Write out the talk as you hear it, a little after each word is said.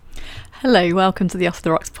Hello, welcome to the Off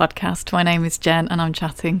the Rocks podcast. My name is Jen and I'm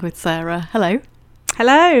chatting with Sarah. Hello.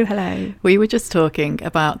 Hello. We were just talking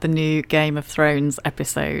about the new Game of Thrones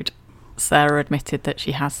episode. Sarah admitted that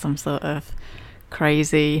she has some sort of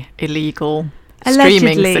crazy, illegal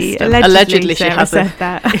streaming system. Allegedly she has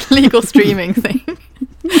that illegal streaming thing.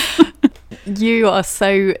 You are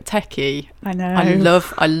so techie. I know.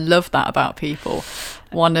 I love that about people.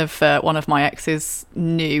 One of my exes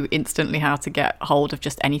knew instantly how to get hold of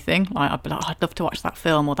just anything. Like, I'd be like, I'd love to watch that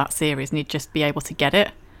film or that series, and he'd just be able to get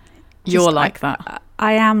it. You're like that.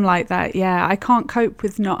 I am like that, yeah. I can't cope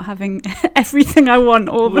with not having everything I want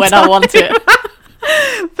all the time. When I want it.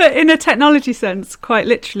 But in a technology sense, quite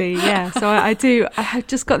literally, yeah. So I have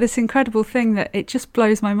just got this incredible thing that it just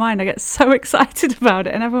blows my mind. I get so excited about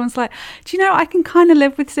it. And everyone's like, do you know, I can kind of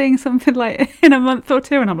live with seeing something like in a month or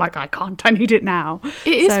two. And I'm like, I can't, I need it now.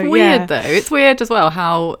 It is weird, though. It's weird as well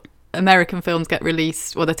how American films get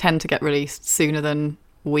released, or they tend to get released sooner than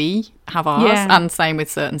we have ours, and same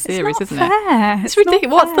with certain series, isn't it? It's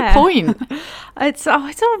ridiculous. What's the point? It's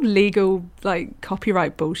all legal, like,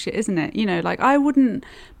 copyright bullshit, isn't it? You know, like, I wouldn't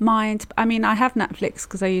mind. I mean, I have Netflix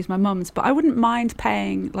because I use my mum's, but I wouldn't mind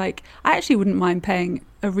paying. Like, I actually wouldn't mind paying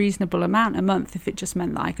a reasonable amount a month if it just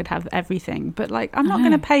meant that I could have everything. But like, I'm not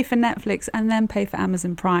going to pay for Netflix and then pay for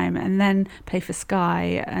Amazon Prime and then pay for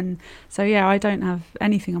Sky. And so yeah, I don't have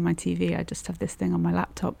anything on my TV. I just have this thing on my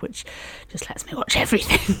laptop which just lets me watch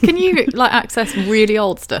everything. Can you like access really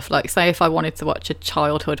old stuff? Like, say if I wanted to watch a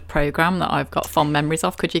childhood program that I've got fond memories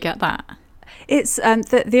of, could you get that? It's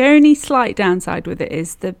the only slight downside with it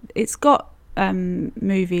is it's got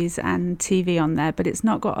movies and TV on there, but it's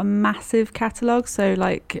not got a massive catalogue. So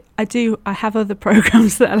like, I have other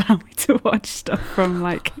programs that allow me to watch stuff from,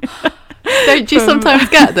 like. Don't you sometimes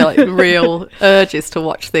get the like real urges to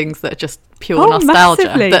watch things that are just pure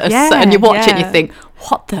nostalgia? And you watch it and you think,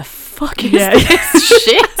 what the fuck is this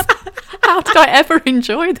shit? How did I ever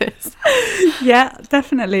enjoy this? Yeah,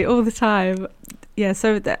 definitely, all the time. Yeah,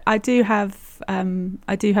 so I do have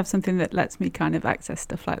something that lets me kind of access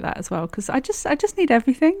stuff like that as well, because I just need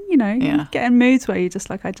everything, you know. You get in moods where you just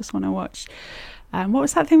like, I just want to watch. What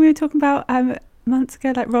was that thing we were talking about months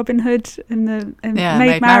ago, like Robin Hood and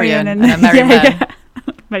Maid Marian and Merry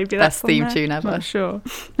Maybe that's best theme tune ever. Not sure.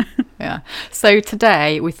 Yeah. So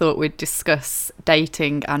today we thought we'd discuss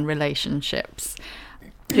dating and relationships.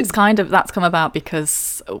 It's that's come about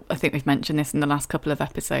because I think we've mentioned this in the last couple of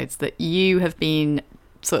episodes, that you have been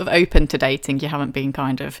sort of open to dating. You haven't been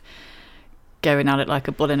kind of going at it like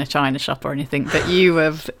a bull in a china shop or anything, but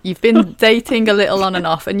you've been dating a little on and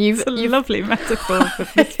off, and you've a lovely metaphor for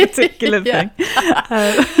this particular thing.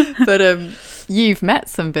 But you've met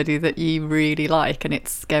somebody that you really like and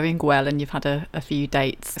it's going well, and you've had a few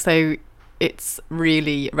dates, so it's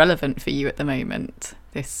really relevant for you at the moment,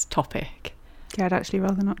 this topic. Yeah, I'd actually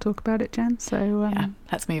rather not talk about it, Jen, so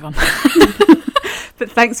let's move on. But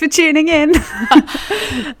thanks for tuning in.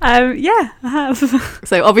 I have.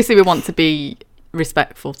 So obviously we want to be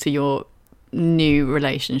respectful to your new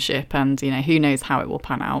relationship, and you know, who knows how it will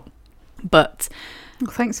pan out. But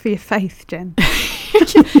thanks for your faith, Jen.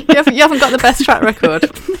 you haven't got the best track record.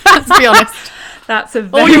 Let's be honest. That's a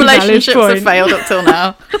very all your relationships have failed up till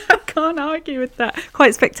now. I can't argue with that.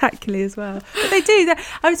 Quite spectacularly as well. But they do.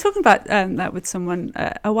 I was talking about that with someone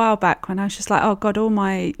a while back, when I was just like, oh God, all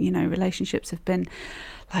my relationships have been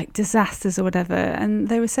like disasters or whatever. And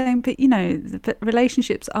they were saying, but but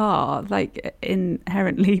relationships are like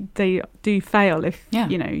inherently, they do fail if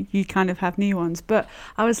you kind of have new ones. But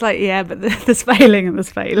I was like, yeah, but there's failing and there's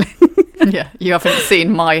failing. Yeah, you haven't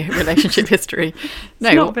seen my relationship history. No,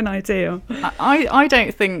 it's not been ideal. I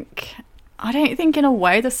don't think in a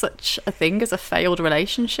way there's such a thing as a failed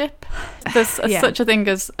relationship. There's such a thing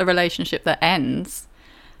as a relationship that ends,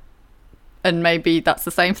 and maybe that's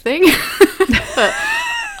the same thing. But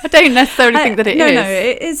I don't necessarily think that it is. No,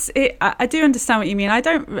 it is. I do understand what you mean.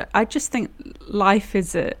 I just think life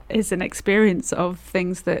is an experience of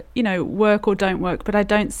things that work or don't work, but I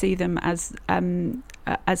don't see them as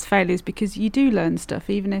failures, because you do learn stuff,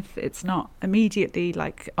 even if it's not immediately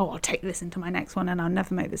like, oh, I'll take this into my next one and I'll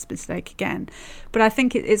never make this mistake again. But I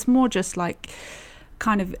think it's more just like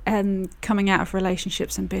kind of coming out of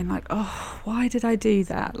relationships and being like, oh, why did I do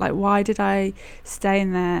that? Like, why did I stay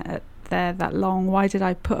in there that long? Why did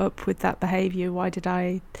I put up with that behaviour? Why did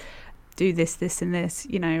I do this and this?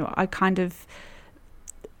 I kind of,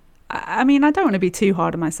 I mean, I don't want to be too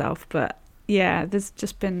hard on myself, but yeah, there's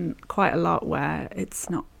just been quite a lot where it's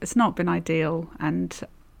not been ideal. And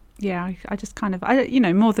yeah, I just kind of,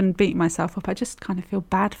 more than beating myself up, I just kind of feel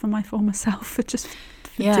bad for my former self for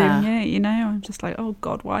doing it, I'm just like, oh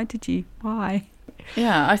God, why?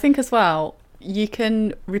 Yeah, I think as well, you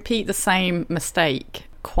can repeat the same mistake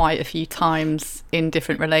quite a few times in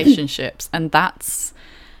different relationships, and that's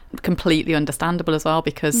completely understandable as well,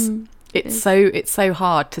 because it's so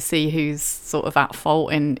hard to see who's sort of at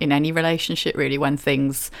fault in any relationship, really, when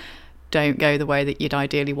things don't go the way that you'd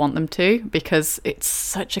ideally want them to, because it's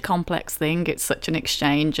such a complex thing. It's such an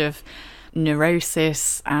exchange of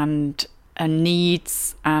neurosis and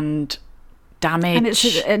needs and damage,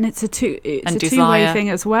 and it's a two-way thing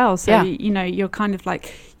as well. So you're kind of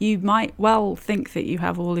like, you might well think that you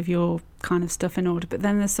have all of your kind of stuff in order, but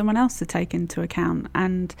then there's someone else to take into account.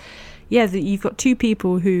 And that you've got two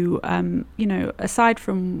people who aside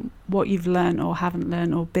from what you've learned or haven't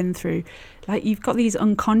learned or been through, like, you've got these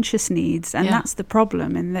unconscious needs, and that's the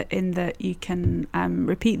problem, in that you can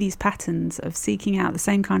repeat these patterns of seeking out the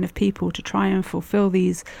same kind of people to try and fulfill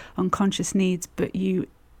these unconscious needs, but you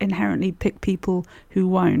inherently pick people who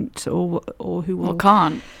won't or who will,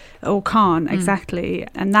 or can't exactly.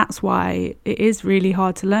 And that's why it is really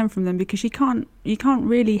hard to learn from them, because you can't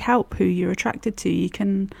really help who you're attracted to. You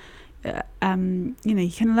can you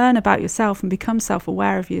can learn about yourself and become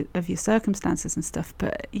self-aware of your circumstances and stuff,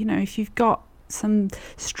 but if you've got some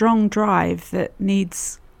strong drive that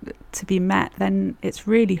needs to be met, then it's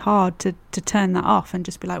really hard to turn that off and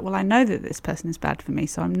just be like, well, I know that this person is bad for me,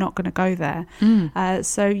 so I'm not going to go there.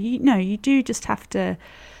 So you do just have to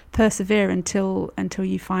persevere until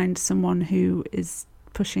you find someone who is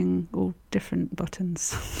pushing all different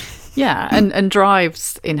buttons. And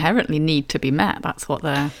drives inherently need to be met. That's what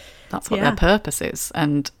their purpose is,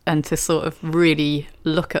 and to sort of really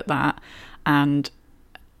look at that. And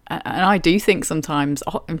I do think sometimes,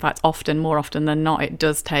 in fact often, more often than not, it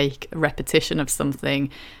does take a repetition of something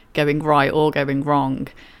going right or going wrong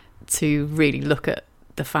to really look at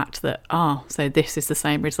the fact that, so this is the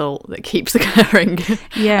same result that keeps occurring.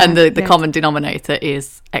 And the common denominator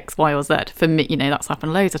is X, Y, or Z. For me, that's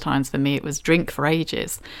happened loads of times. For me, it was drink for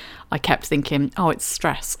ages. I kept thinking, it's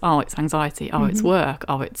stress, it's anxiety, it's work,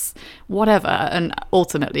 it's whatever. And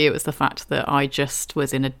ultimately it was the fact that I just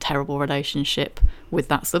was in a terrible relationship with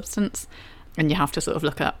that substance. And you have to sort of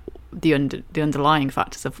look at the underlying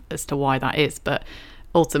factors as to why that is. But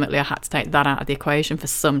ultimately I had to take that out of the equation for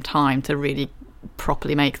some time to really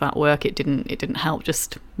properly make that work. It didn't help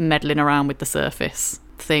just meddling around with the surface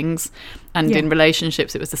things. And in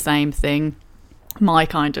relationships it was the same thing. My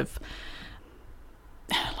kind of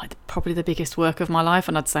probably the biggest work of my life,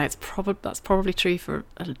 and I'd say that's probably true for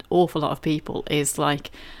an awful lot of people, is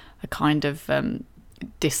like a kind of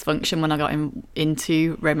dysfunction when I got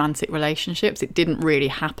into romantic relationships. It didn't really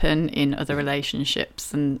happen in other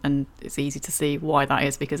relationships, and it's easy to see why that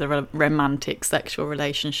is, because a romantic sexual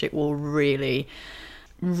relationship will really,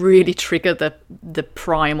 really trigger the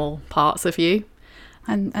primal parts of you.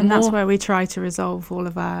 And that's where we try to resolve all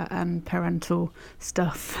of our parental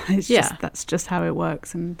stuff. That's just how it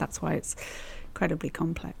works, and that's why it's incredibly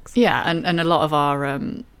complex. And a lot of our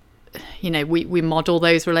we model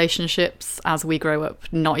those relationships as we grow up,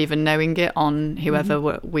 not even knowing it, on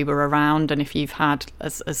whoever we were around. And if you've had,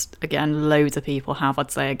 as again loads of people have,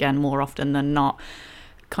 I'd say again more often than not,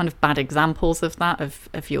 kind of bad examples of that,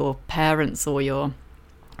 of your parents or your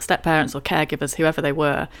step parents or caregivers, whoever they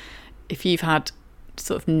were, if you've had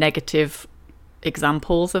sort of negative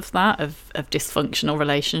examples of that, of dysfunctional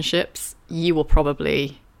relationships, you will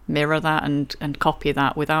probably mirror that and copy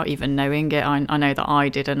that without even knowing it. I know that I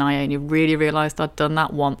did, and I only really realised I'd done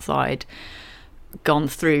that once I'd gone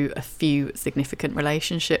through a few significant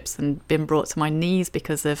relationships and been brought to my knees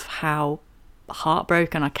because of how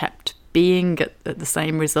heartbroken I kept being at the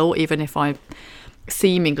same result, even if I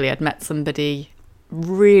seemingly had met somebody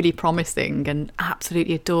really promising and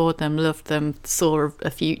absolutely adored them, loved them, saw a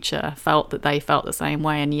future, felt that they felt the same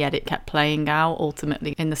way, and yet it kept playing out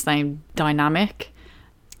ultimately in the same dynamic.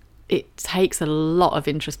 It takes a lot of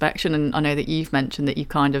introspection, and I know that you've mentioned that you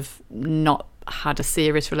kind of not had a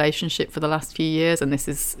serious relationship for the last few years, and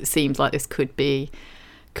seems like this could be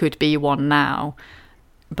one now.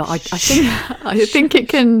 But I think it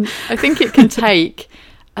can take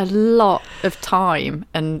a lot of time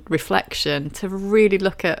and reflection to really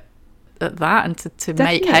look at that and to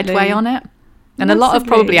make headway on it. And massively. A lot of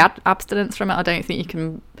probably abstinence from it. I don't think you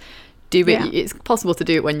can do it. Yeah. It's possible to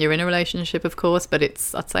do it when you're in a relationship, of course, but I'd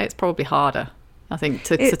say it's probably harder. I think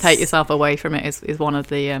to take yourself away from it is one of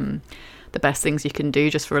the best things you can do,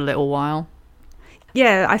 just for a little while.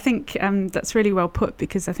 Yeah, I think that's really well put,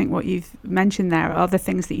 because I think what you've mentioned there are the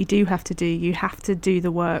things that you do have to do. You have to do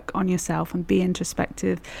the work on yourself and be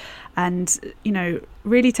introspective and, you know,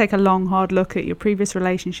 really take a long, hard look at your previous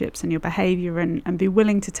relationships and your behaviour, and be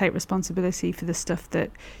willing to take responsibility for the stuff that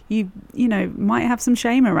you know, might have some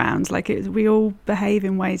shame around. Like, we all behave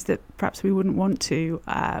in ways that perhaps we wouldn't want to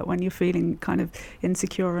when you're feeling kind of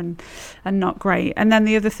insecure and not great. And then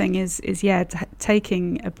the other thing is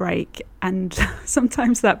taking a break, and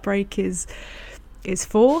sometimes that break is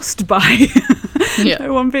forced by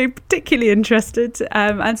no one being particularly interested,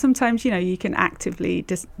 and sometimes, you know, you can actively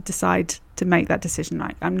decide to make that decision,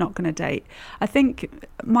 like, I'm not going to date. I think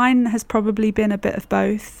mine has probably been a bit of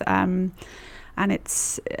both, and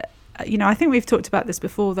it's, you know, I think we've talked about this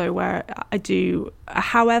before though, where I do,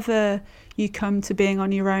 however you come to being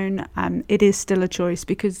on your own, it is still a choice,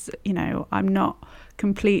 because, you know, I'm not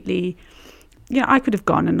completely, you know, I could have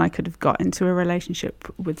gone and I could have got into a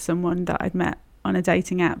relationship with someone that I'd met on a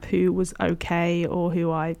dating app who was okay, or who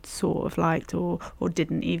I sort of liked, or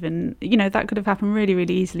didn't even, you know, that could have happened really,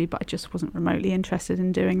 really easily, but I just wasn't remotely interested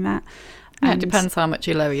in doing that. Yeah, it depends how much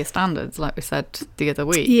you lower your standards, like we said the other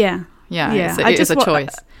week. Yeah. It is a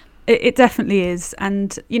choice. It definitely is.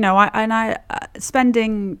 And, you know, I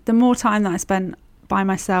spending, the more time that I spent by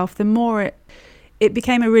myself, the more it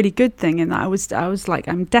became a really good thing, in that I was like,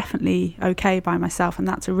 I'm definitely okay by myself, and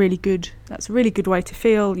that's a really good way to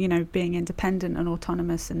feel, you know, being independent and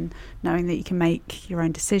autonomous, and knowing that you can make your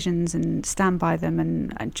own decisions and stand by them,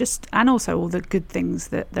 and also all the good things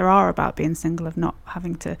that there are about being single, of not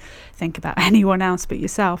having to think about anyone else but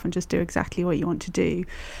yourself, and just do exactly what you want to do.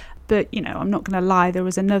 But, you know, I'm not going to lie, there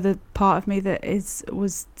was another part of me that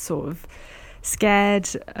was sort of scared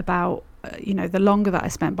about, you know, the longer that I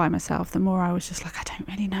spent by myself, the more I was just like, I don't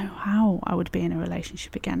really know how I would be in a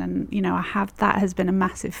relationship again. And, you know, that has been a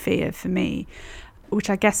massive fear for me,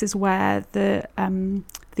 which I guess is where the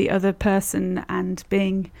other person and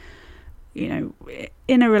being, you know,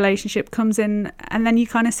 in a relationship comes in, and then you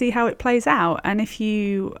kind of see how it plays out. And if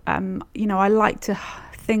you, you know, I like to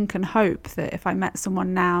think and hope that if I met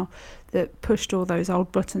someone now that pushed all those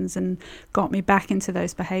old buttons and got me back into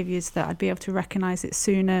those behaviours, that I'd be able to recognise it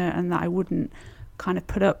sooner, and that I wouldn't kind of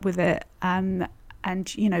put up with it. And,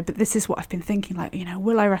 you know, but this is what I've been thinking, like, you know,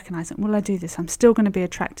 will I recognise it? Will I do this? I'm still going to be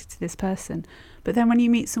attracted to this person. But then when you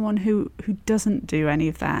meet someone who doesn't do any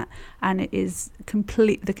of that, and it is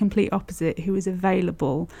the complete opposite, who is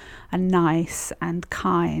available and nice and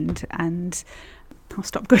kind, and I'll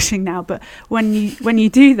stop gushing now, but when you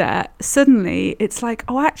do that, suddenly it's like,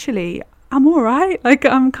 oh, actually, I'm all right. Like,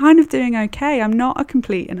 I'm kind of doing okay. I'm not a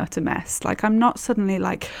complete and utter mess. Like, I'm not suddenly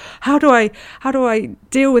like, how do I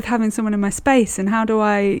deal with having someone in my space, and how do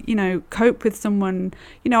I, you know, cope with someone,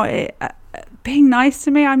 you know, being nice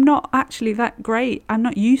to me? I'm not actually that great. I'm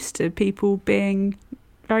not used to people being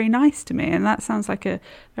very nice to me, and that sounds like a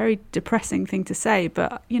very depressing thing to say,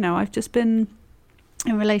 but, you know, I've just been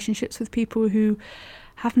in relationships with people who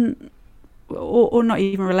haven't, or not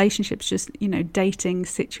even relationships, just, you know, dating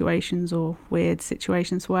situations or weird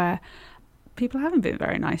situations where people haven't been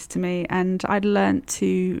very nice to me, and I'd learnt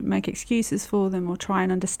to make excuses for them, or try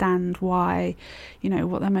and understand why, you know,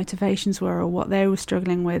 what their motivations were, or what they were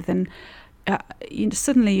struggling with. And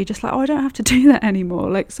suddenly you're just like, oh, I don't have to do that anymore.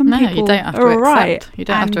 Like, some people you don't have are all right. You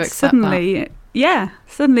don't have to accept suddenly that.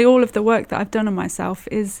 Suddenly all of the work that I've done on myself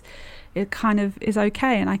is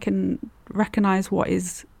okay, and I can recognise what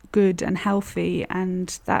is good and healthy,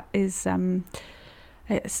 and that is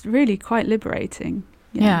it's really quite liberating.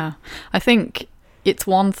 Yeah, I think it's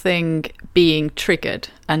one thing being triggered,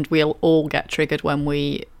 and we'll all get triggered when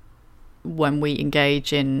we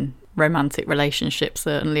engage in romantic relationships,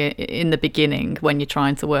 certainly in the beginning, when you're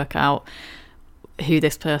trying to work out who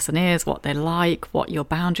this person is, what they like, what your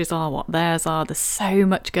boundaries are, what theirs are. There's so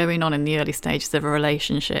much going on in the early stages of a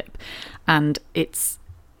relationship, and it's,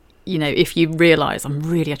 you know, if you realise I'm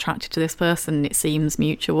really attracted to this person, it seems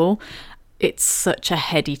mutual, it's such a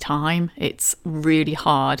heady time. It's really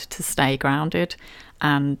hard to stay grounded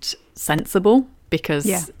and sensible, because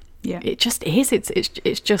it just is.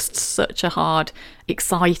 It's just such a hard,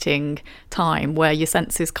 exciting time where your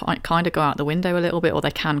senses kind of go out the window a little bit, or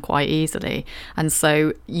they can quite easily. And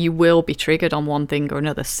so you will be triggered on one thing or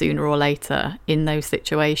another sooner or later in those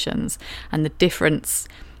situations. And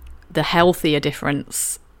the healthier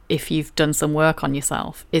difference, if you've done some work on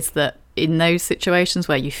yourself, is that in those situations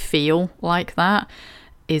where you feel like that,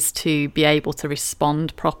 is to be able to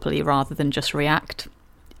respond properly rather than just react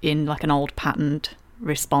in like an old patterned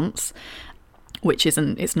response, which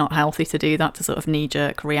it's not healthy to do that, to sort of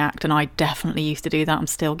knee-jerk react. And I definitely used to do that. I'm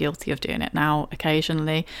still guilty of doing it now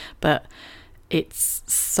occasionally, but it's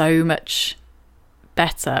so much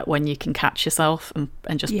better when you can catch yourself and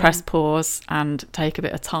just press pause and take a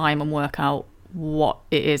bit of time and work out what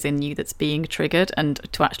it is in you that's being triggered, and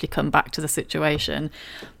to actually come back to the situation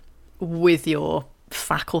with your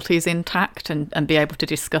faculties intact and be able to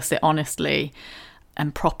discuss it honestly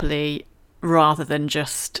and properly, rather than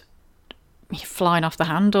just flying off the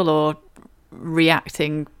handle or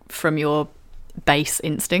reacting from your base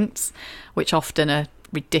instincts, which often are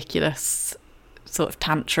ridiculous, sort of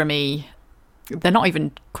tantrumy. They're not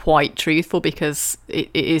even quite truthful, because it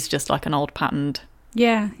is just like an old patterned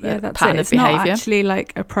that's pattern it. of It's not behaviour. actually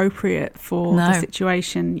like appropriate for the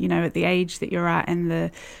situation, you know, at the age that you're at, in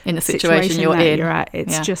the situation you're that in. you're at.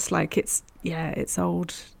 It's just like it's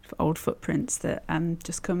old footprints that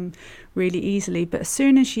just come really easily. But as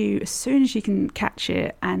soon as you can catch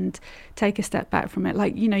it and take a step back from it,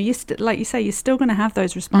 like, you know, like you say, you're still going to have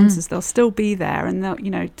those responses. They'll still be there, and they'll,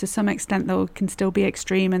 you know, to some extent they can still be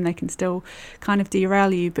extreme, and they can still kind of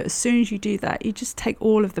derail you. But as soon as you do that, you just take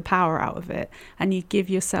all of the power out of it, and you give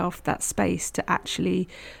yourself that space to actually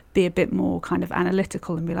be a bit more kind of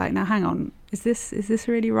analytical and be like, now hang on, is this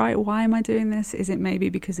really right? Why am I doing this? Is it maybe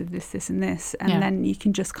because of this and this? And then you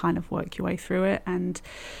can just kind of work your way through it. And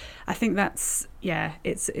I think that's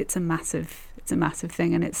it's a massive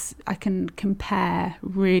thing. And I can compare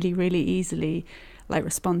really, really easily like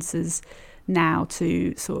responses now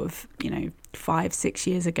to sort of, you know, 5-6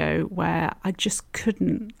 years ago, where I just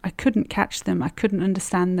couldn't catch them. I couldn't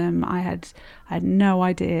understand them. I had no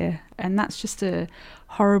idea. And that's just a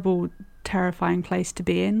horrible, terrifying place to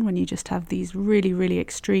be in, when you just have these really, really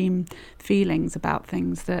extreme feelings about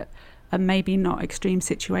things that are maybe not extreme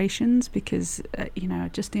situations, because you know,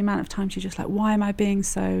 just the amount of times you're just like, why am I being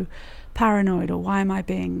so paranoid, or why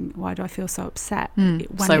do I feel so upset when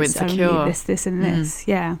so it's insecure, only this and this.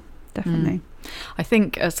 Yeah, definitely. I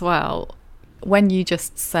think as well, when you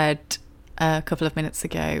just said a couple of minutes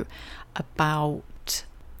ago about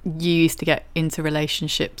you used to get into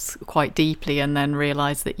relationships quite deeply and then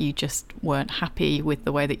realise that you just weren't happy with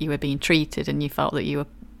the way that you were being treated, and you felt that you were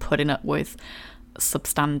putting up with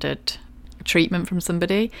substandard treatment from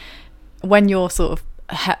somebody. When you're sort of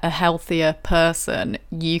a healthier person,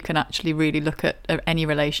 you can actually really look at any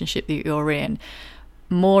relationship that you're in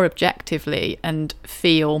more objectively and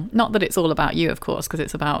feel, not that it's all about you, of course, because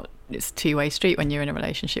it's a two-way street when you're in a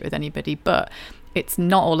relationship with anybody, but it's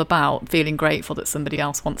not all about feeling grateful that somebody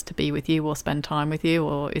else wants to be with you or spend time with you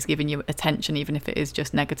or is giving you attention, even if it is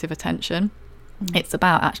just negative attention. It's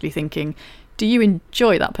about actually thinking, do you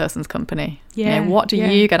enjoy that person's company? You know, what do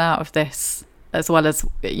you get out of this? As well as,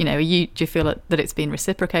 you know, do you feel that it's been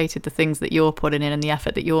reciprocated, the things that you're putting in and the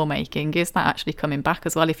effort that you're making? Is that actually coming back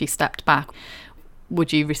as well? If you stepped back,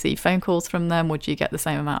 would you receive phone calls from them? Would you get the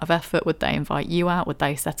same amount of effort? Would they invite you out? Would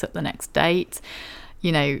they set up the next date?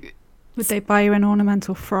 You know, would they buy you an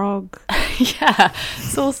ornamental frog? Yeah,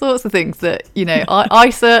 it's all sorts of things that, you know,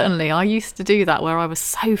 I used to do that, where I was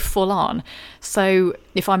so full on. So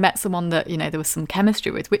if I met someone that, you know, there was some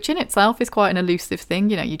chemistry with, which in itself is quite an elusive thing,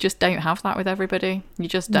 you know, you just don't have that with everybody. You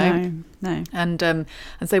just don't. No. And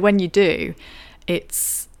so when you do,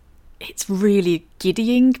 it's really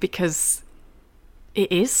giddying, because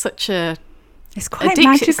it is such a... It's quite addiction,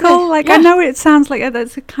 magical. Like, I know it sounds like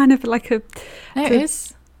that's a kind of like a... No, it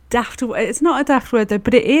is. Daft. It's not a daft word though,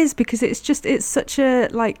 but it is, because it's such a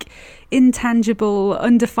like intangible,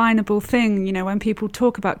 undefinable thing, you know, when people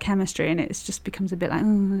talk about chemistry, and it just becomes a bit like,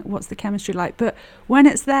 what's the chemistry like? But when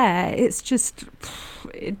it's there, it's just,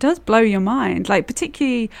 it does blow your mind. Like,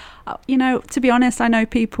 particularly, you know, to be honest, I know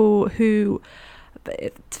people who,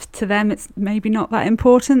 to them it's maybe not that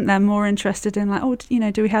important. They're more interested in like, oh, you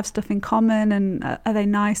know, do we have stuff in common, and are they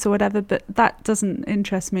nice or whatever? But that doesn't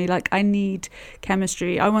interest me. Like, I need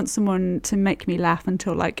chemistry. I want someone to make me laugh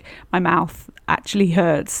until like my mouth actually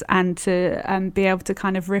hurts, and to be able to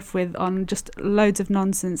kind of riff with on just loads of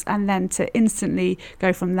nonsense, and then to instantly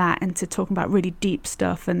go from that into talking about really deep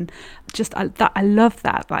stuff. And just I love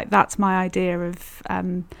that. Like, that's my idea of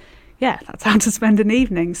that's how to spend an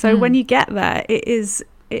evening. So when you get there,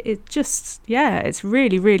 it just, it's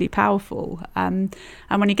really, really powerful. And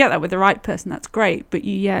when you get that with the right person, that's great. But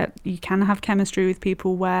you can have chemistry with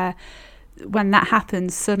people where, when that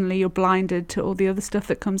happens, suddenly you're blinded to all the other stuff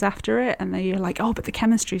that comes after it. And then you're like, oh, but the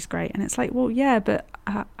chemistry's great. And it's like, well, yeah, but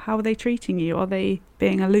how are they treating you? Are they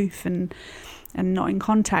being aloof and not in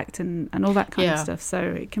contact and all that kind of stuff? So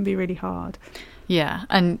it can be really hard. Yeah.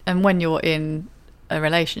 And when you're in a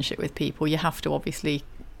relationship with people, you have to obviously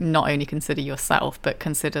not only consider yourself, but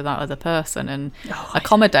consider that other person and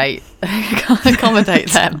accommodate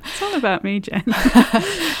them. It's all about me, Jen.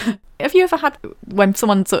 Have you ever had, when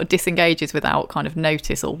someone sort of disengages without kind of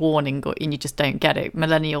notice or warning, and you just don't get it?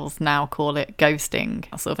 Millennials now call it ghosting,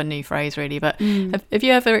 sort of a new phrase really, but have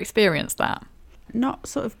you ever experienced that? not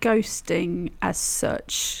sort of ghosting as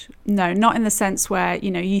such. No, not in the sense where,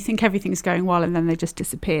 you know, you think everything's going well and then they just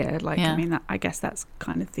disappear. Like, I mean, I guess that's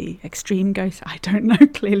kind of the extreme ghost. I don't know,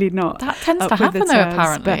 clearly not. That tends to happen though,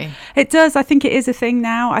 apparently. It does. I think it is a thing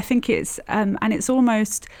now. I think it's, and it's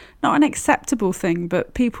almost not an acceptable thing,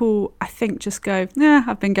 but people, I think, just go, yeah,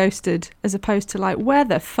 I've been ghosted, as opposed to like, where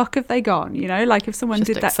the fuck have they gone? You know, like if someone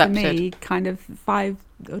Just did that for me kind of 5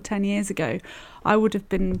 or 10 years ago, I would have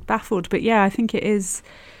been baffled. But yeah, I think it is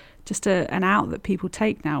just an out that people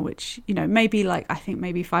take now, which, you know, maybe like, I think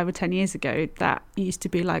maybe 5 or 10 years ago that used to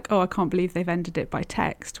be like, oh, I can't believe they've ended it by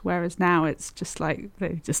text, whereas now it's just like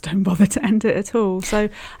they just don't bother to end it at all. So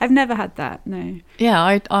I've never had that. No.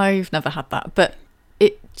 Yeah, I've never had that, but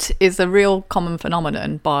it is a real common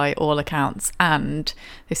phenomenon by all accounts. And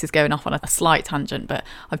this is going off on a slight tangent, but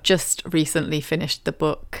I've just recently finished the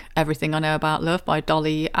book Everything I Know About Love by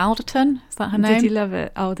Dolly Alderton. Is that her name? Did you love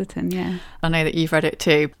it? Alderton, yeah. I know that you've read it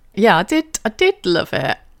too. Yeah, I did love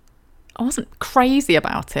it. I wasn't crazy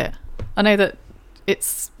about it. I know that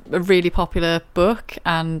it's a really popular book,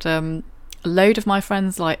 and a load of my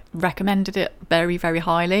friends like recommended it very, very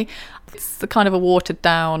highly. It's the kind of a watered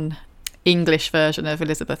down English version of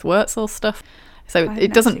Elizabeth Wurtzel's stuff, so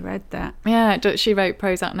it doesn't. Actually read that. Yeah, she wrote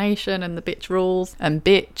Prozac Nation and The Bitch Rules and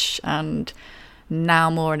Bitch and Now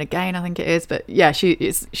More and Again, I think it is. But yeah, she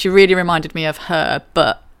really reminded me of her,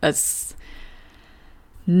 but as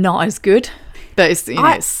not as good. But it's, you know,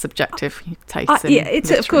 it's subjective taste. Yeah,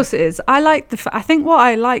 of course it is. I think what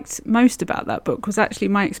I liked most about that book was actually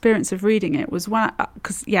my experience of reading it was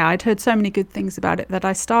because I'd heard so many good things about it that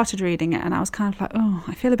I started reading it and I was kind of like, oh,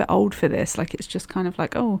 I feel a bit old for this. Like, it's just kind of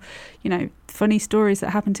like, oh, you know, funny stories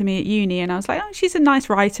that happened to me at uni, and I was like, oh, she's a nice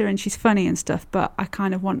writer and she's funny and stuff, but I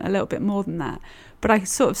kind of want a little bit more than that. But I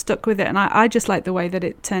sort of stuck with it, and I just like the way that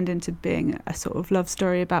it turned into being a sort of love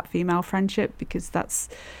story about female friendship, because that's,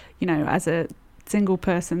 you know, as a single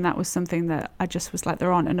person, that was something that I just was like,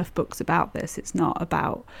 there aren't enough books about this. It's not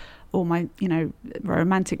about all my, you know,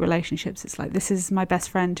 romantic relationships. It's like, this is my best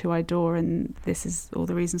friend who I adore, and this is all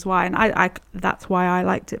the reasons why. And I that's why I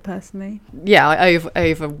liked it personally. Yeah, I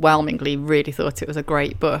overwhelmingly really thought it was a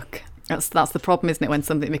great book. That's the problem, isn't it? When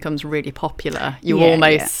something becomes really popular, you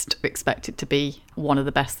almost expect it to be one of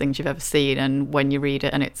the best things you've ever seen, and when you read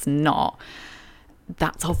it and it's not,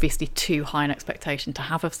 that's obviously too high an expectation to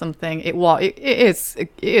have of something. It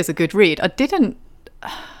is a good read. I didn't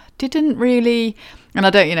really, and I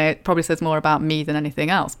don't, you know, it probably says more about me than anything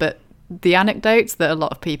else, but the anecdotes that a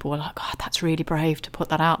lot of people were like, God, that's really brave to put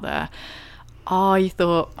that out there. I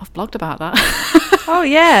thought, I've blogged about that. Oh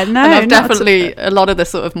yeah, no, and I've definitely a lot of the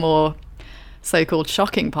sort of more so-called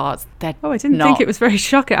shocking parts. I didn't think it was very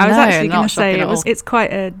shocking. I was actually going to say it's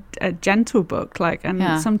quite a gentle book, like,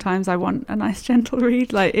 and sometimes I want a nice gentle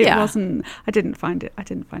read. Like, it wasn't. I didn't find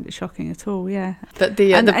it shocking at all. Yeah, but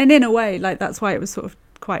and in a way, like, that's why it was sort of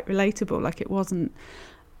quite relatable. Like, it wasn't.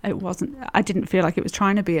 I didn't feel like it was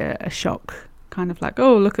trying to be a shock. Kind of like,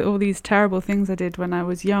 oh, look at all these terrible things I did when I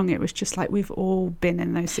was young. It was just like, we've all been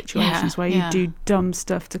in those situations where you do dumb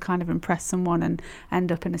stuff to kind of impress someone and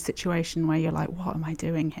end up in a situation where you're like, what am I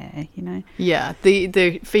doing here, you know? Yeah,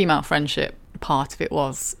 the female friendship part of it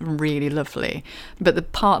was really lovely, but the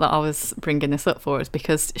part that I was bringing this up for is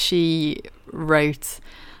because she wrote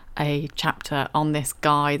a chapter on this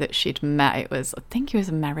guy that she'd met. I think he was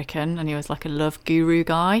American, and he was like a love guru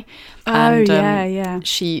guy.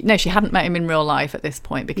 She hadn't met him in real life at this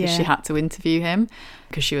point, because she had to interview him,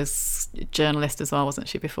 because she was a journalist as well, wasn't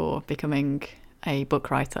she, before becoming a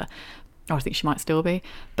book writer, or I think she might still be.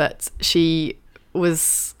 But she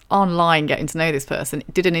was online getting to know this person,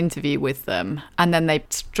 did an interview with them, and then they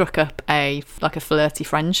struck up a flirty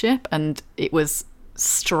friendship, and it was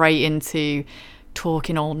straight into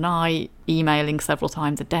talking all night, emailing several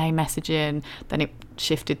times a day, messaging. Then it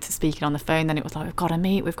shifted to speaking on the phone. Then it was like, we've got to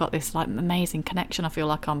meet, we've got this like amazing connection, I feel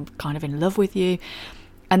like I'm kind of in love with you.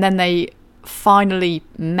 And then they finally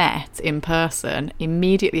met in person,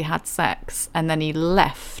 immediately had sex, and then he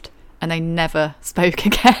left and they never spoke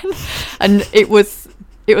again. And it was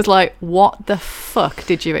like, what the fuck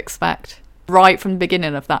did you expect? Right from the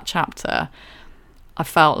beginning of that chapter, I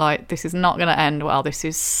felt like this is not going to end well. This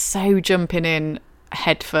is so jumping in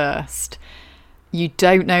head first. You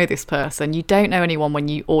don't know this person. You don't know anyone when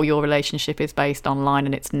your relationship is based online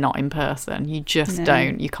and it's not in person. You just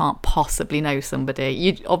don't. You can't possibly know somebody.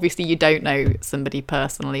 You don't know somebody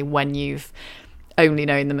personally when you've only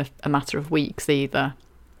known them a matter of weeks either.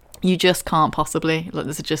 You just can't possibly.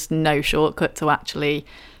 There's just no shortcut to actually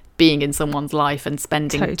being in someone's life and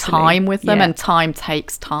spending Totally. time with them. Yeah. And time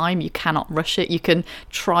takes time. You cannot rush it. You can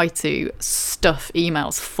try to stuff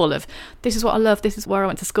emails full of, this is what I love, this is where I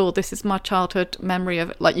went to school, this is my childhood memory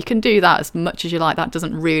of it. Like, you can do that as much as you like. That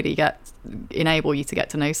doesn't really enable you to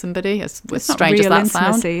get to know somebody, as strange as that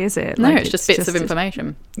sounds. Is it? No, Like, it's just bits of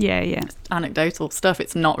information. Yeah. Anecdotal stuff.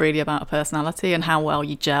 It's not really about a personality and how well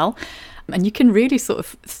you gel. And you can really sort of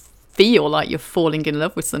feel like you're falling in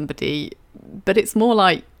love with somebody, but it's more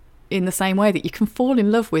like in the same way that you can fall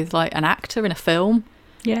in love with like an actor in a film.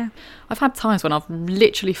 Yeah. I've had times when I've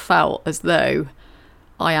literally felt as though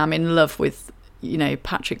I am in love with, you know,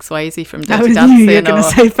 Patrick Swayze from Dirty Dancing. You were going to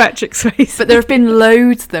say Patrick Swayze. But there have been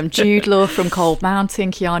loads of them. Jude Law from Cold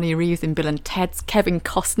Mountain, Keanu Reeves in Bill and Ted's, Kevin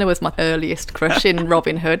Costner was my earliest crush in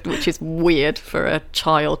Robin Hood, which is weird for a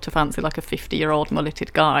child to fancy like a 50-year-old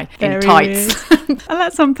mulleted guy in tights.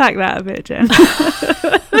 Let's unpack that a bit, Jen.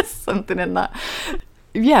 There's something in that.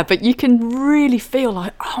 Yeah, but you can really feel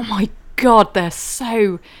like, oh my God, they're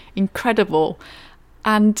so incredible.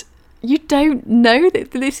 And you don't know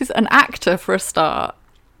that this is an actor for a start,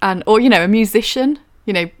 or, you know, a musician.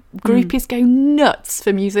 You know, groupies go nuts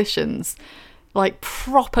for musicians, like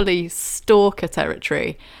properly stalker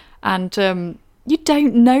territory. And you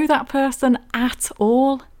don't know that person at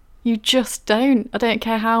all. You just don't. I don't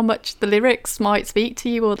care how much the lyrics might speak to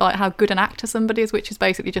you, or like how good an actor somebody is, which is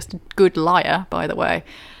basically just a good liar, by the way.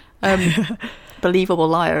 Believable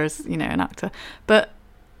liar as, you know, an actor. But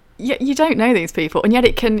you don't know these people, and yet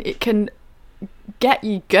it can get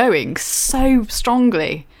you going so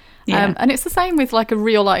strongly. Yeah. And it's the same with like a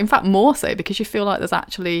real life, in fact more so, because you feel like there's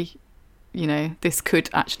actually, you know, this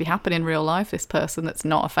could actually happen in real life, this person that's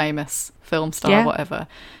not a famous film star or whatever.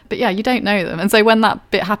 But yeah, you don't know them. And so when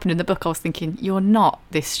that bit happened in the book, I was thinking, you're not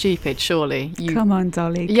this stupid, surely. Come on,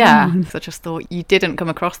 Dolly. Come on. So I just thought you didn't come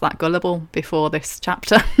across that gullible before this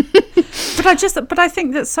chapter. But I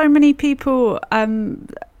think that so many people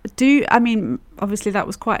do. I mean, obviously that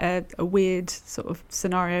was quite a weird sort of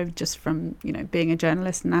scenario, just from, you know, being a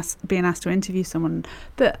journalist and being asked to interview someone.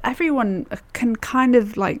 But everyone can kind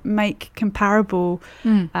of like make comparable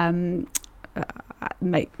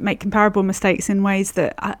make comparable mistakes in ways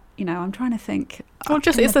that I'm trying to think. Well,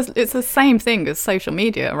 just it's the same thing as social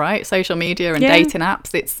media, right? Social media and dating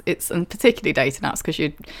apps. It's and particularly dating apps, because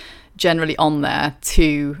you're generally on there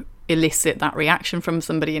to elicit that reaction from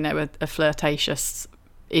somebody, you know, a flirtatious,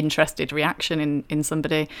 interested reaction in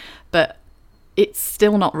somebody. But it's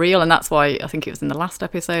still not real, and that's why I think it was in the last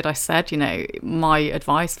episode I said, you know, my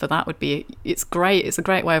advice for that would be, it's a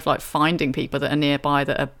great way of like finding people that are nearby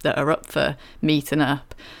that are up for meeting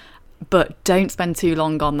up, but don't spend too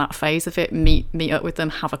long on that phase of it. Meet up with them,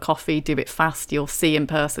 have a coffee, do it fast. You'll see in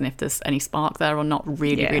person if there's any spark there or not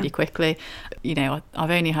really quickly. You know,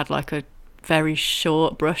 I've only had like a very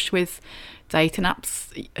short brush with dating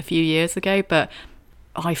apps a few years ago, but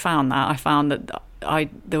I found that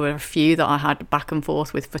there were a few that I had back and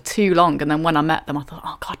forth with for too long, and then when I met them I thought,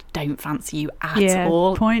 oh God, I don't fancy you at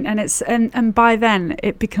all. And it's and by then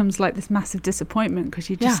it becomes like this massive disappointment, because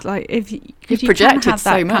you just like, if you projected have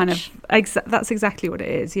that so kind much. of that's exactly what it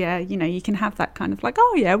is. Yeah, you know, you can have that kind of like,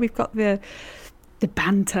 oh yeah, we've got the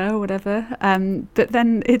banter or whatever, but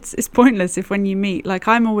then it's pointless if when you meet, like,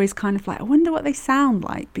 I'm always kind of like, I wonder what they sound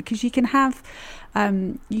like, because you can have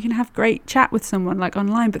great chat with someone like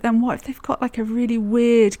online, but then what if they've got like a really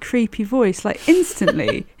weird creepy voice? Like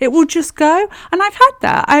instantly it will just go. And I've had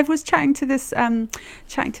that. I was chatting to this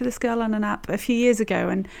girl on an app a few years ago,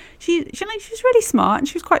 and she was really smart and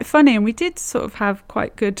she was quite funny, and we did sort of have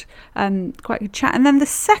quite good chat. And then the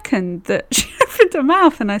second that she opened her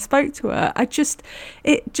mouth and I spoke to her,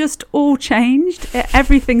 it just all changed.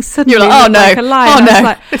 Everything suddenly You're like, oh no, like a lie. oh and no, I was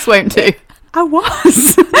like, this won't do. I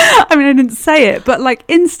was. I mean, I didn't say it, but like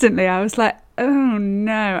instantly I was like, oh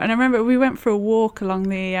no. And I remember we went for a walk along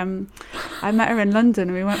the I met her in London,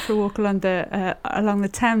 and we went for a walk along the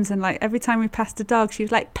Thames, and like every time we passed a dog she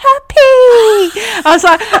was like, puppy. I was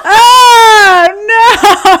like, oh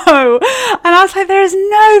no. And I was like, there is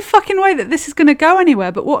no fucking way that this is going to go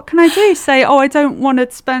anywhere, but what can I do? Say, oh, I don't want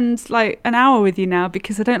to spend like an hour with you now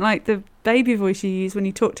because I don't like the baby voice you use when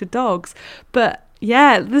you talk to dogs. But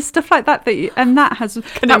yeah, there's stuff like that that has.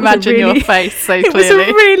 Can imagine your face so clearly. It was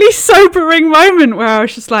a really sobering moment where I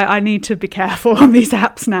was just like, I need to be careful on these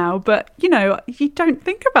apps now. But you know, you don't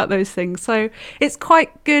think about those things, so it's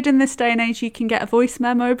quite good in this day and age. You can get a voice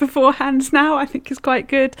memo beforehand now. I think is quite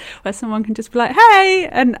good, where someone can just be like, hey,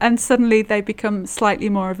 and suddenly they become slightly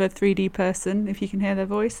more of a 3D person if you can hear their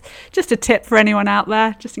voice. Just a tip for anyone out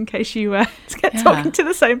there, just in case you get talking to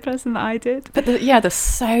the same person that I did. But there's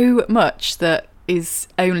so much that is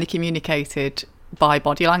only communicated by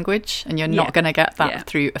body language, and you're not Yeah. going to get that Yeah.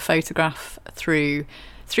 through a photograph, through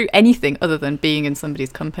anything other than being in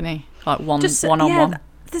somebody's company, like one-on-one.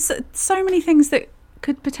 There's so many things that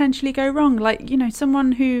could potentially go wrong. Like, you know,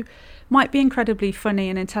 someone who might be incredibly funny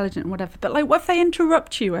and intelligent and whatever, but like, what if they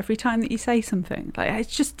interrupt you every time that you say something? Like,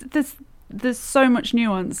 it's just, there's so much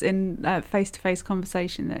nuance in face-to-face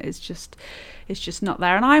conversation that it's just not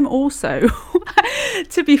there. And I'm also,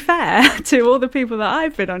 to be fair to all the people that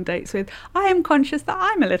I've been on dates with, I am conscious that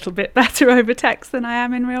I'm a little bit better over text than I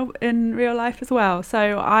am in real life as well.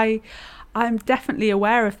 So I'm definitely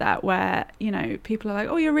aware of that, where, you know, people are like,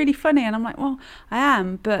 oh, you're really funny, and I'm like, well, I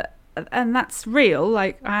am, and that's real.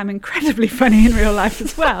 Like, I am incredibly funny in real life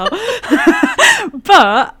as well.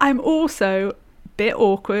 But I'm also bit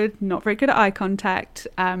awkward, not very good at eye contact,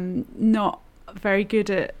 not very good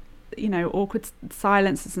at, you know, awkward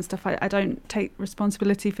silences and stuff. I don't take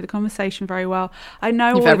responsibility for the conversation very well. I know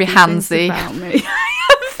You're all very of these handsy. things about me.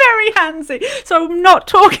 I'm very handsy, so I'm not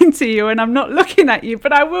talking to you and I'm not looking at you,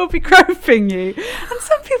 but I will be groping you, and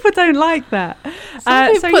some people don't like that.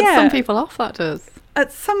 Some people off, that does.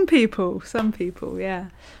 Some people, yeah.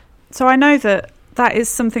 So I know that is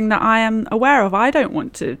something that I am aware of. I don't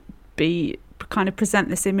want to be kind of present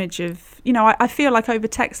this image of, you know, I feel like over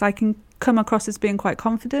text I can come across as being quite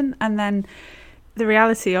confident, and then the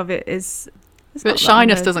reality of it is, but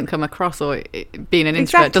shyness doesn't come across, or being an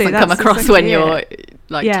introvert Exactly, doesn't come that's across exactly when you're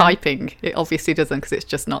like Yeah. typing. It obviously doesn't, because it's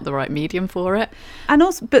just not the right medium for it. And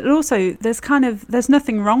also there's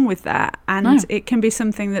nothing wrong with that, and No. it can be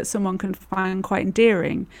something that someone can find quite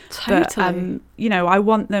endearing. Totally. But you know, I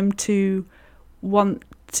want them to want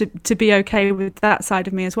to be okay with that side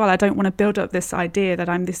of me as well. I don't want to build up this idea that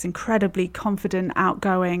I'm this incredibly confident,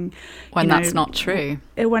 outgoing, when you know, that's not true.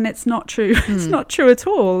 when it's not true. It's not true at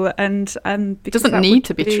all, and It because doesn't that need would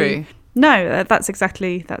to be true. No, that's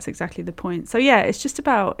exactly the point. So yeah, it's just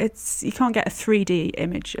about, you can't get a 3D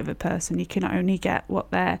image of a person. You can only get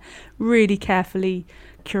what they're really carefully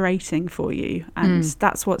curating for you, and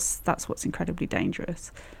that's what's incredibly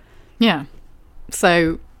dangerous. Yeah.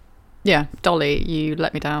 So, yeah, Dolly, you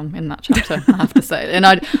let me down in that chapter, I have to say. And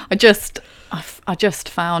I just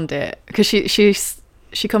found it, because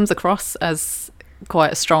she comes across as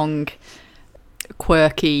quite a strong,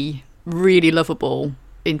 quirky, really lovable,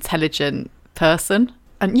 intelligent person.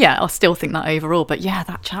 And yeah, I still think that overall. But yeah,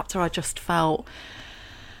 that chapter, I just felt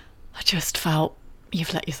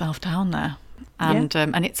you've let yourself down there, and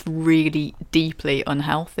it's really deeply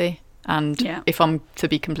unhealthy. And if I'm to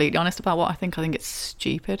be completely honest about what I think it's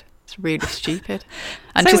stupid. It's really stupid.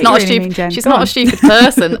 And Say she's what not you a really stupid. mean, Jen. She's Go not on. a stupid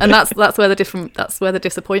person, and that's where the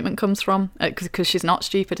disappointment comes from. Because she's not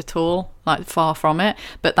stupid at all, like far from it.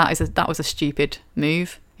 But that was a stupid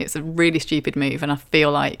move. It's a really stupid move, and I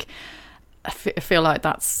feel like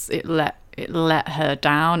that's it let her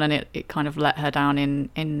down, and it kind of let her down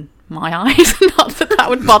in my eyes. Not that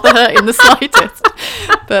would bother her in the slightest,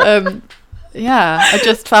 but yeah, I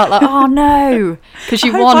just felt like, oh no, because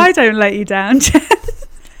you want. I don't let you down, Jen.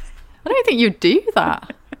 I don't think you'd do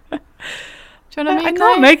that. Do you know what I mean? I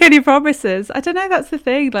can't make any promises. I don't know. That's the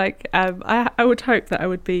thing. Like, I would hope that I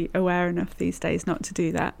would be aware enough these days not to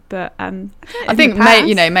do that. But I think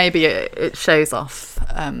maybe it shows off.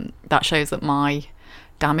 That shows up my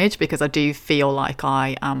damage, because I do feel like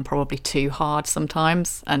I am probably too hard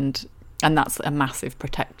sometimes, and that's a massive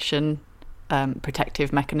protective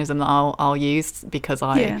mechanism that I'll use, because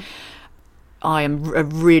I am a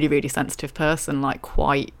really, really sensitive person, like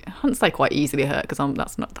I wouldn't say quite easily hurt, because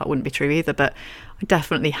that wouldn't be true either, but I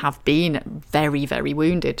definitely have been very, very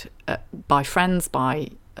wounded by friends, by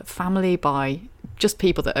family, by just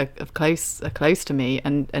people that are close to me,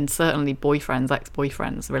 and certainly boyfriends,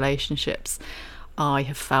 ex-boyfriends, relationships I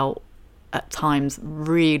have felt at times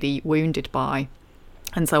really wounded by.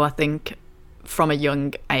 And so I think from a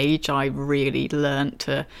young age I really learnt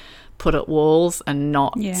to put up walls and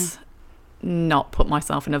not put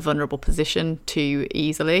myself in a vulnerable position too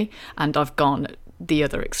easily, and I've gone the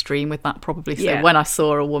other extreme with that probably. So when I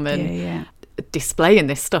saw a woman displaying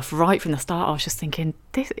this stuff right from the start, I was just thinking,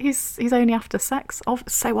 he's only after sex,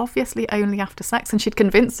 so obviously only after sex, and she'd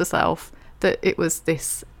convinced herself that it was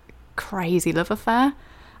this crazy love affair,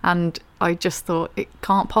 and I just thought, it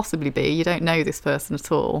can't possibly be. You don't know this person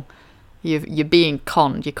at all. You're being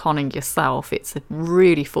conned, you're conning yourself. It's a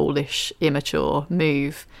really foolish, immature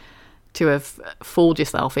move to have fooled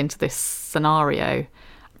yourself into this scenario,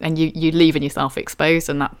 and you leaving yourself exposed,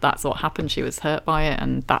 and that's what happened. She was hurt by it,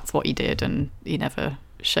 and that's what he did, and he never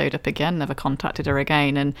showed up again, never contacted her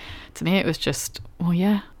again. And to me it was just, well,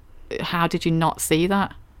 yeah, how did you not see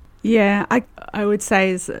that? Yeah, I would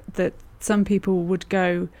say is that some people would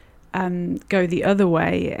go go the other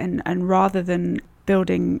way, and rather than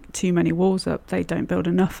building too many walls up, they don't build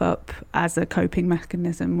enough up as a coping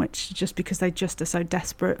mechanism, which just because they just are so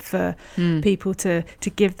desperate for people to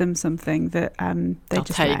give them something that they They'll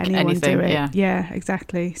just let anyone anything, do it. Yeah,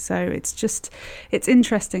 exactly. So it's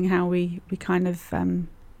interesting how we kind of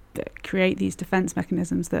create these defense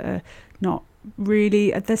mechanisms that are not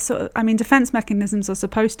really, defense mechanisms are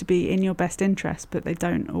supposed to be in your best interest, but they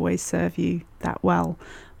don't always serve you that well.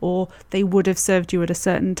 Or they would have served you at a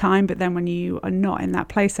certain time, but then when you are not in that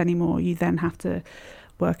place anymore, you then have to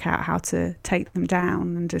work out how to take them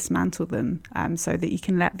down and dismantle them, so that you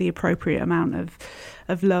can let the appropriate amount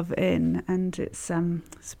of love in. And it's a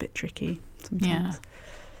bit tricky sometimes.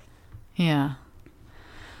 Yeah.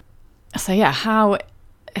 So yeah, how,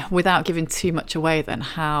 without giving too much away then,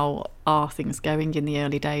 how are things going in the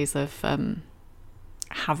early days of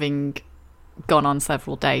having gone on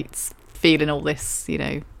several dates, feeling all this,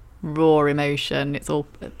 raw emotion? It's all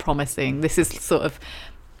promising. This is sort of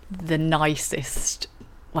the nicest,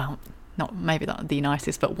 well, maybe not the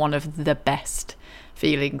nicest, but one of the best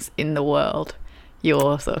feelings in the world.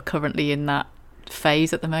 You're sort of currently in that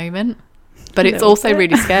phase at the moment, but it's also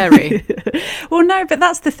really scary. Well, no, but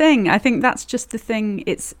that's the thing. I think that's just the thing.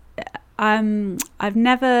 It's I've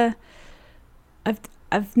never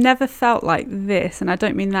felt like this, and I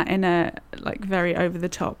don't mean that in a like very over the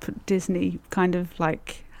top Disney kind of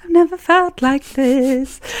like, I've never felt like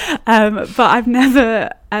this, but I've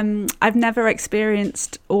never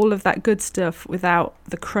experienced all of that good stuff without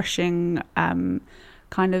the crushing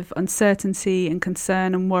kind of uncertainty and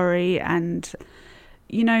concern and worry. And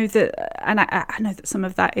I know that some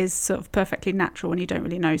of that is sort of perfectly natural when you don't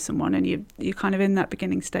really know someone and you're kind of in that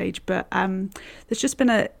beginning stage. But it's just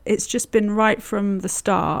been right from the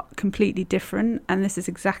start, completely different. And this is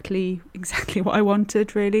exactly what I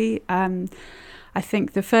wanted, really. I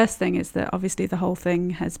think the first thing is that obviously the whole thing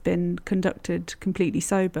has been conducted completely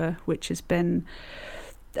sober, which has been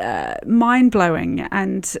mind-blowing.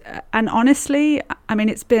 And honestly, I mean,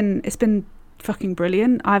 it's been fucking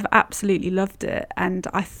brilliant. I've absolutely loved it, and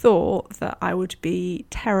I thought that I would be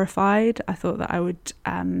terrified. I thought that I would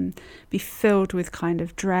be filled with kind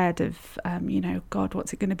of dread of God,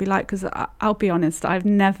 what's it going to be like? Because I'll be honest, I've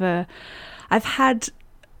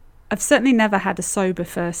certainly never had a sober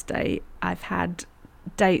first date. I've had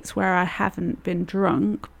dates where I haven't been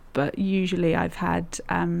drunk, but usually I've had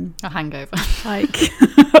a hangover.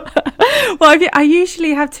 Well, I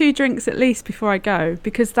usually have 2 drinks at least before I go,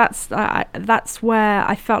 because that's where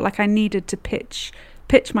I felt like I needed to pitch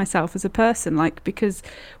myself as a person, like, because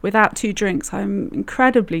without 2 drinks I'm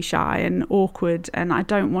incredibly shy and awkward, and I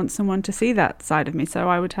don't want someone to see that side of me. So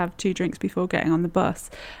I would have 2 drinks before getting on the bus,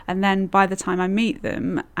 and then by the time I meet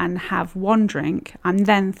them and have 1 drink, I'm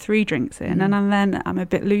then 3 drinks in, and I'm a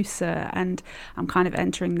bit looser, and I'm kind of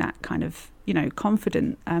entering that kind of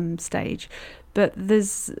confident stage. But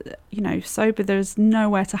there's sober, there's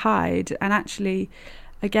nowhere to hide. And actually,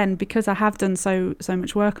 again, because I have done so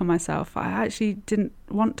much work on myself, I actually didn't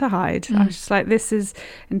want to hide. I was just like, this is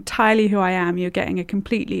entirely who I am. You're getting a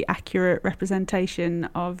completely accurate representation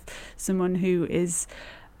of someone who is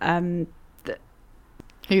who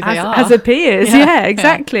they are as a peers. Yeah,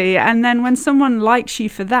 exactly. Yeah. And then when someone likes you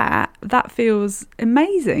for that feels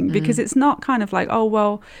amazing, because it's not kind of like, oh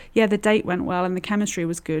well, yeah, the date went well and the chemistry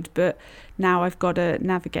was good, but now I've got to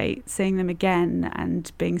navigate seeing them again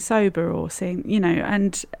and being sober, or seeing,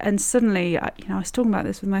 and suddenly, I was talking about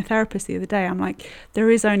this with my therapist the other day. I'm like, there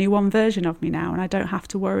is only one version of me now, and I don't have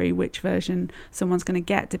to worry which version someone's going to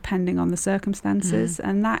get depending on the circumstances.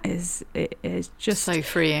 And it is just so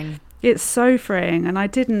freeing. It's so freeing. And I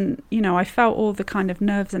didn't, I felt all the kind of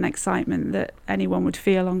nerves and excitement that anyone would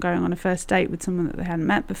feel on going on a first date with someone that they hadn't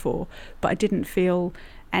met before, but I didn't feel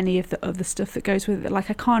any of the other stuff that goes with it. Like,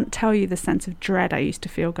 I can't tell you the sense of dread I used to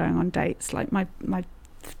feel going on dates. Like, my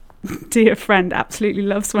dear friend absolutely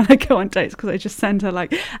loves when I go on dates, because I just send her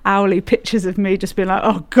like hourly pictures of me just being like,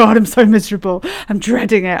 oh God, I'm so miserable, I'm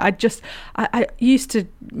dreading it. I used to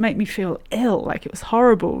make me feel ill, like it was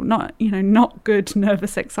horrible, not good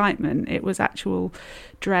nervous excitement. It was actual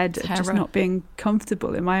dread of just not being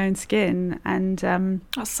comfortable in my own skin. And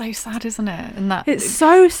that's so sad, isn't it? And that it's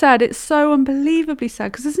so sad. It's so unbelievably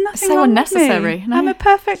sad, because there's nothing so wrong unnecessary. with me. No. I'm a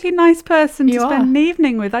perfectly nice person to spend an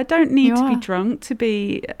evening with. I don't need to be drunk to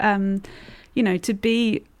be to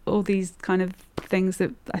be all these kind of things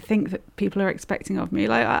that I think that people are expecting of me.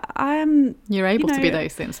 Like, I am. You're able to be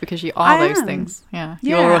those things because you are those things. Yeah,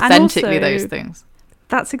 you're authentically those things.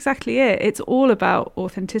 that's exactly it. It's all about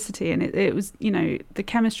authenticity, and it was, you know, the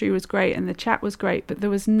chemistry was great and the chat was great, but there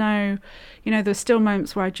was no, you know, there were still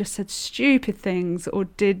moments where I just said stupid things or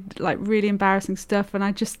did like really embarrassing stuff, and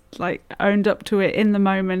I just like owned up to it in the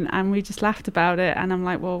moment, and we just laughed about it. And I'm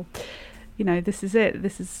like, well, you know, this is it.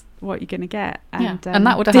 This is what you're going to get. And, and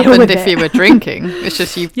that would have happened if you were drinking. It's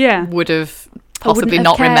just you would have possibly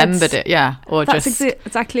not remembered it, or that's just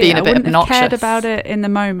exactly being it. a bit obnoxious. I wouldn't have cared about it in the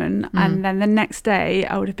moment, and then the next day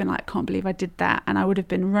I would have been like, I can't believe I did that, and I would have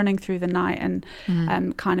been running through the night and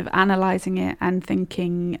kind of analysing it and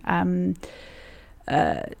thinking,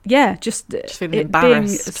 just feeling it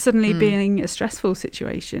embarrassed, being a stressful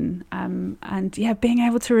situation, and being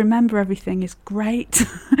able to remember everything is great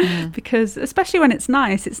because especially when it's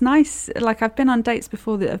nice. Like I've been on dates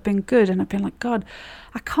before that have been good, and I've been like, God,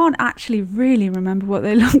 I can't actually really remember what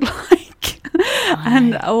they look like.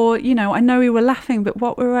 Or you know, I know we were laughing, but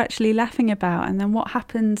what we were actually laughing about, and then what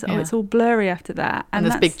happened, it's all blurry after that. And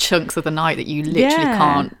there's big chunks of the night that you literally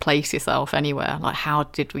can't place yourself anywhere. Like, how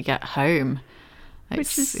did we get home?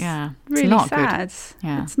 Which is it's really not sad. Good.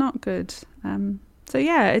 Yeah. It's not good. So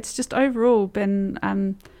it's just overall been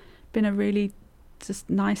a really just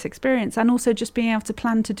nice experience, and also just being able to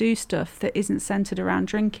plan to do stuff that isn't centered around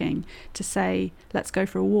drinking. To say, let's go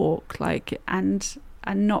for a walk, like, and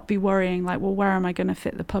not be worrying like, well, where am I going to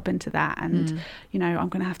fit the pub into that? And you know, I'm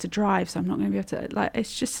going to have to drive, so I'm not going to be able to, like,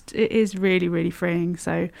 it is really, really freeing.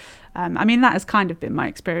 So I mean, that has kind of been my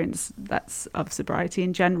experience of sobriety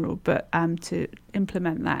in general, but to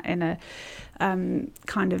implement that in a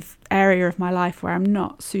kind of area of my life where I'm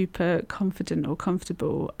not super confident or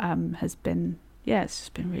comfortable has been, it's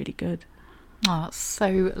just been really good. Oh, that's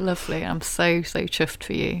so lovely. I'm so chuffed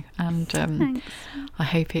for you, and I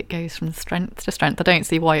hope it goes from strength to strength. I don't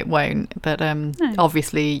see why it won't, but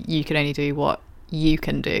obviously you can only do what you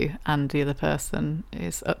can do, and the other person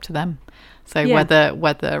is up to them. So whether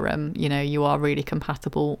you know, you are really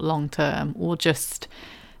compatible long term or just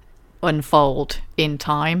unfold in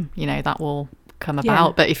time, you know, that will come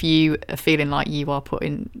about. But if you are feeling like you are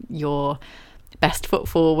putting your best foot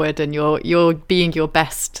forward and you're being your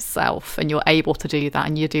best self, and you're able to do that,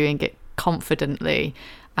 and you're doing it confidently,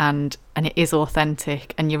 and it is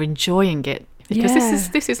authentic, and you're enjoying it, because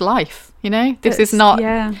this is life, you know. This is not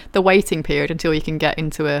the waiting period until you can get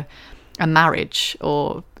into a marriage,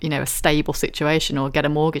 or you know, a stable situation, or get a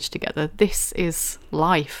mortgage together. This is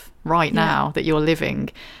life right now that you're living,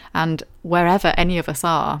 and wherever any of us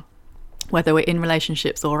are, whether we're in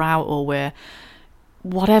relationships or out, or we're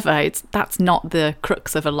whatever, that's not the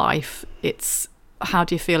crux of a life. It's how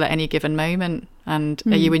do you feel at any given moment, and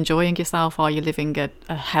are you enjoying yourself? Are you living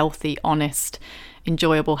a healthy, honest,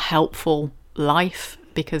 enjoyable, helpful life?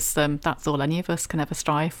 Because that's all any of us can ever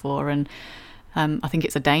strive for. And I think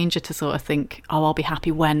it's a danger to sort of think, oh, I'll be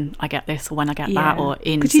happy when I get this or when I get that, or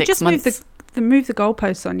in 6 months. Move the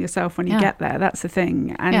goalposts on yourself when you get there. That's the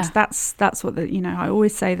thing, and that's what I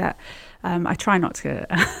always say that. I try not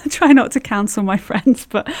to counsel my friends,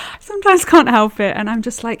 but I sometimes can't help it, and I'm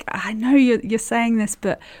just like, I know you're saying this,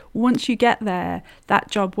 but once you get there,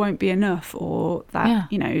 that job won't be enough, or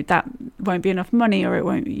that you know, that won't be enough money,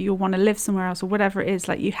 or you'll want to live somewhere else, or whatever it is.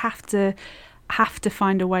 Like, you have to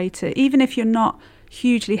find a way to, even if you're not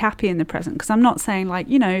hugely happy in the present, because I'm not saying like,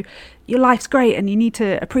 you know, your life's great and you need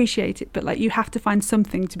to appreciate it, but like, you have to find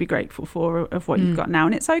something to be grateful for of what you've got now.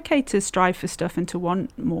 And it's okay to strive for stuff and to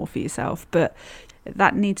want more for yourself, but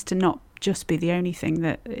that needs to not just be the only thing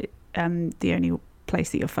that the only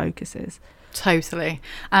place that your focus is. Totally.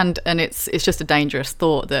 And it's just a dangerous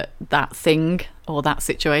thought that thing or that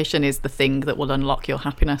situation is the thing that will unlock your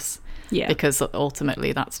happiness. Because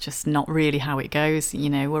ultimately that's just not really how it goes. You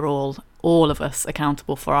know, we're all of us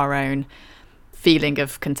accountable for our own feeling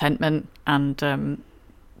of contentment, and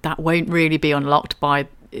that won't really be unlocked by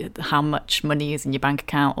how much money is in your bank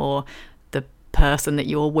account or the person that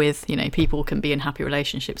you're with. You know, people can be in happy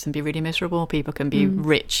relationships and be really miserable. People can be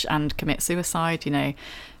rich and commit suicide. You know,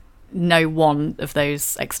 no one of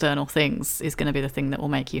those external things is going to be the thing that will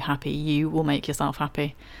make you happy. You will make yourself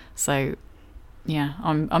happy. So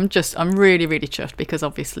I'm really, really chuffed, because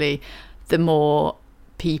obviously the more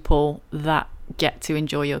people that get to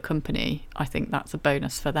enjoy your company, I think that's a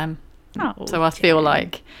bonus for them. So I feel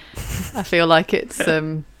like it's just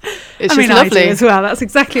lovely. I do as well. That's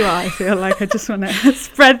exactly what I feel like. I just want to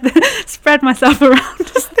spread myself around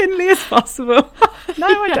as thinly as possible. No,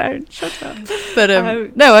 I don't. Shut up. But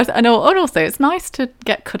and also it's nice to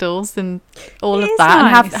get cuddles and all of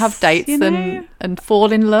that, nice. And have dates, you know? and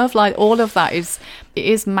fall in love. Like, all of that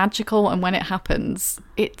is magical, and when it happens,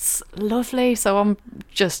 it's lovely. So I'm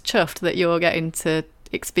just chuffed that you're getting to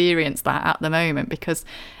experience that at the moment, because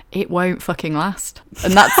it won't fucking last.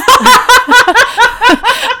 And that's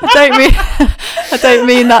I don't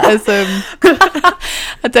mean that as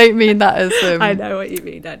I know what you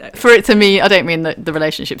mean. I know. For it to me, I don't mean that the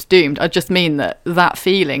relationship's doomed. I just mean that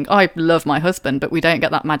feeling. I love my husband, but we don't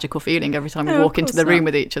get that magical feeling every time we walk into the room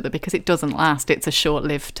with each other, because it doesn't last. It's a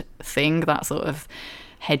short-lived thing, that sort of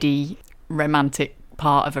heady, romantic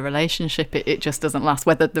part of a relationship. It just doesn't last,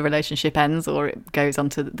 whether the relationship ends or it goes on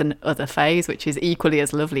to the other phase, which is equally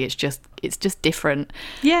as lovely. It's just different.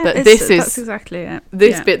 Yeah, but that's exactly it.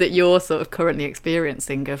 This bit that you're sort of currently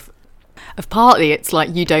experiencing of partly it's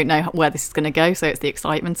like you don't know where this is going to go, so it's the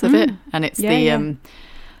excitement of it, and it's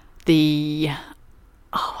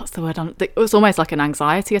what's the word it's almost like an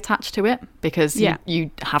anxiety attached to it, because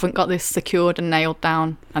you haven't got this secured and nailed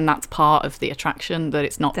down, and that's part of the attraction, that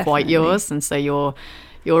it's not quite yours, and so you're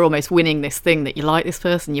almost winning this thing that you like this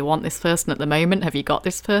person, you want this person at the moment. Have you got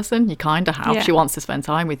this person? You kind of have. She wants to spend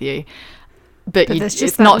time with you, but there's just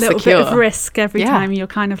it's that not little secure. bit of risk every time. You're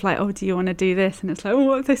kind of like, oh, do you want to do this? And it's like, oh,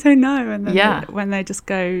 what if they say no? And then when they just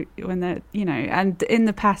go, when they're, and in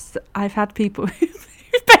the past I've had people who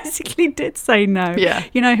basically did say no,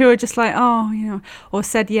 who are just like, oh, or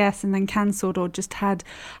said yes and then cancelled, or just had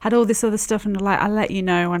all this other stuff, and like, I'll let you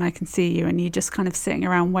know when I can see you, and you're just kind of sitting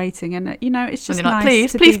around waiting, and it's just nice.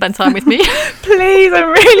 Like, please spend time with me. Please, I'm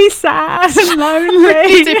really sad and lonely,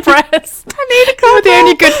 really depressed. I need a couple. You're the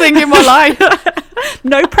only good thing in my life.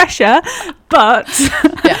 No pressure, but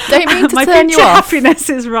don't mean to my turn you future off. happiness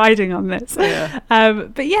is riding on this.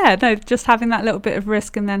 But just having that little bit of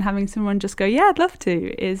risk, and then having someone just go, yeah, I'd love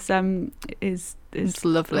to, is it's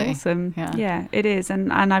lovely. Awesome. Yeah, it is.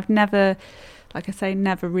 And I've never, like I say,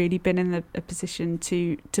 never really been in a position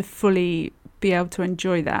to fully be able to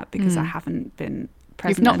enjoy that, because I haven't been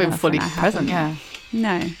present. You've not been fully present.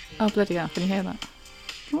 No. Oh, bloody hell, can you hear that?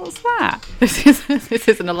 What's that? This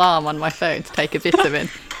is an alarm on my phone to take a vitamin.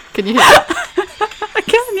 Can you hear that? I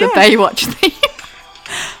can, The Baywatch theme.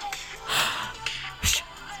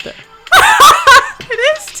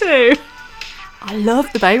 It is too. I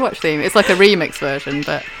love the Baywatch theme. It's like a remix version,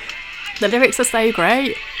 but the lyrics are so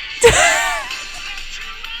great.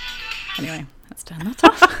 Anyway, let's turn that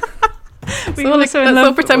off.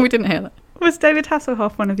 Let's pretend we didn't hear that. Was David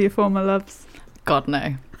Hasselhoff one of your former loves? God,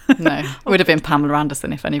 no. No. It would have been Pamela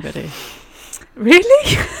Anderson, if anybody.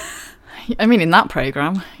 Really? I mean, in that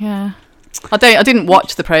programme, yeah. I didn't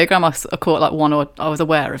watch the programme. I caught like one, or I was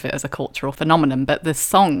aware of it as a cultural phenomenon. But the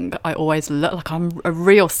song, I always look like I'm a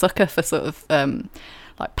real sucker for sort of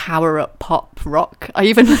like power up pop rock. Do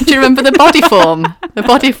you remember the Body Form? The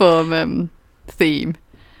Body Form theme.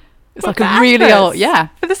 It's like a really old,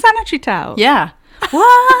 for the sanitary towel. Yeah.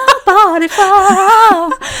 One body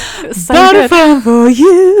form. So body form for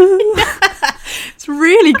you. It's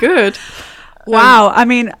really good. Wow, I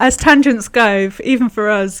mean, as tangents go, even for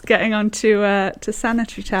us, getting onto to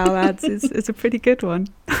sanitary towel ads is a pretty good one.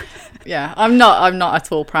 Yeah, I'm not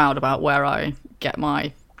at all proud about where I get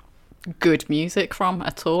my good music from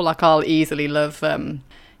at all. Like, I'll easily love,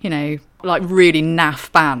 like really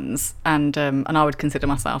naff bands, and I would consider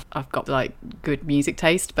myself, I've got like good music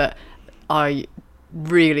taste, but I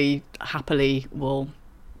really happily will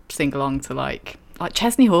sing along to like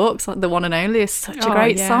Chesney Hawkes, like The One and Only, is such a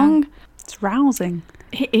great song. It's rousing.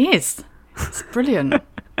 It is. It's brilliant.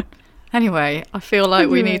 Anyway, I feel like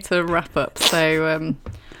we need to wrap up. So,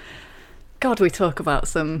 God, we talk about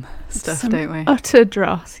some stuff, don't we? Utter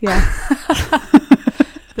dross, yeah.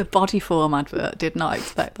 The Body Form advert, did not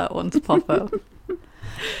expect that one to pop up.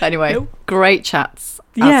 Anyway, great chats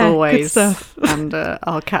as always. Good stuff. And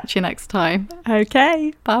I'll catch you next time.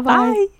 Okay. Bye-bye. Bye.